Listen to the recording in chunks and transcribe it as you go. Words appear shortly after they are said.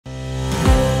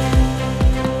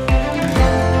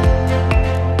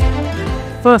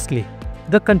Firstly,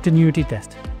 the continuity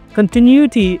test.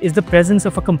 Continuity is the presence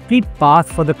of a complete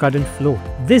path for the current flow.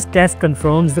 This test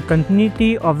confirms the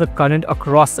continuity of the current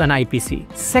across an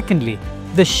IPC. Secondly,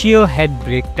 the shear head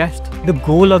brake test. The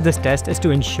goal of this test is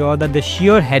to ensure that the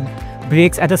shear head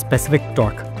brakes at a specific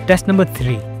torque. Test number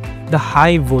 3, the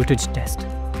high voltage test.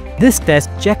 This test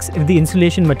checks if the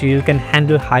insulation material can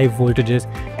handle high voltages,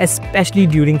 especially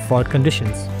during fault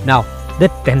conditions. Now, the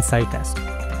tensile test.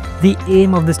 The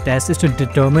aim of this test is to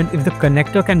determine if the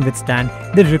connector can withstand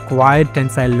the required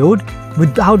tensile load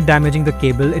without damaging the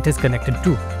cable it is connected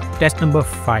to. Test number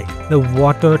 5, the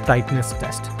water tightness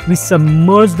test. We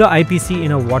submerge the IPC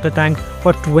in a water tank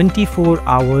for 24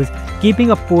 hours,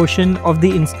 keeping a portion of the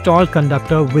installed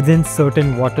conductor within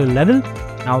certain water level.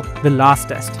 Now, the last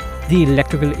test, the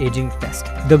electrical aging test.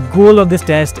 The goal of this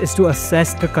test is to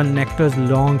assess the connector's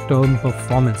long-term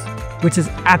performance, which is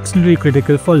absolutely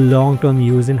critical for long-term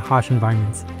use in harsh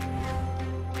environments.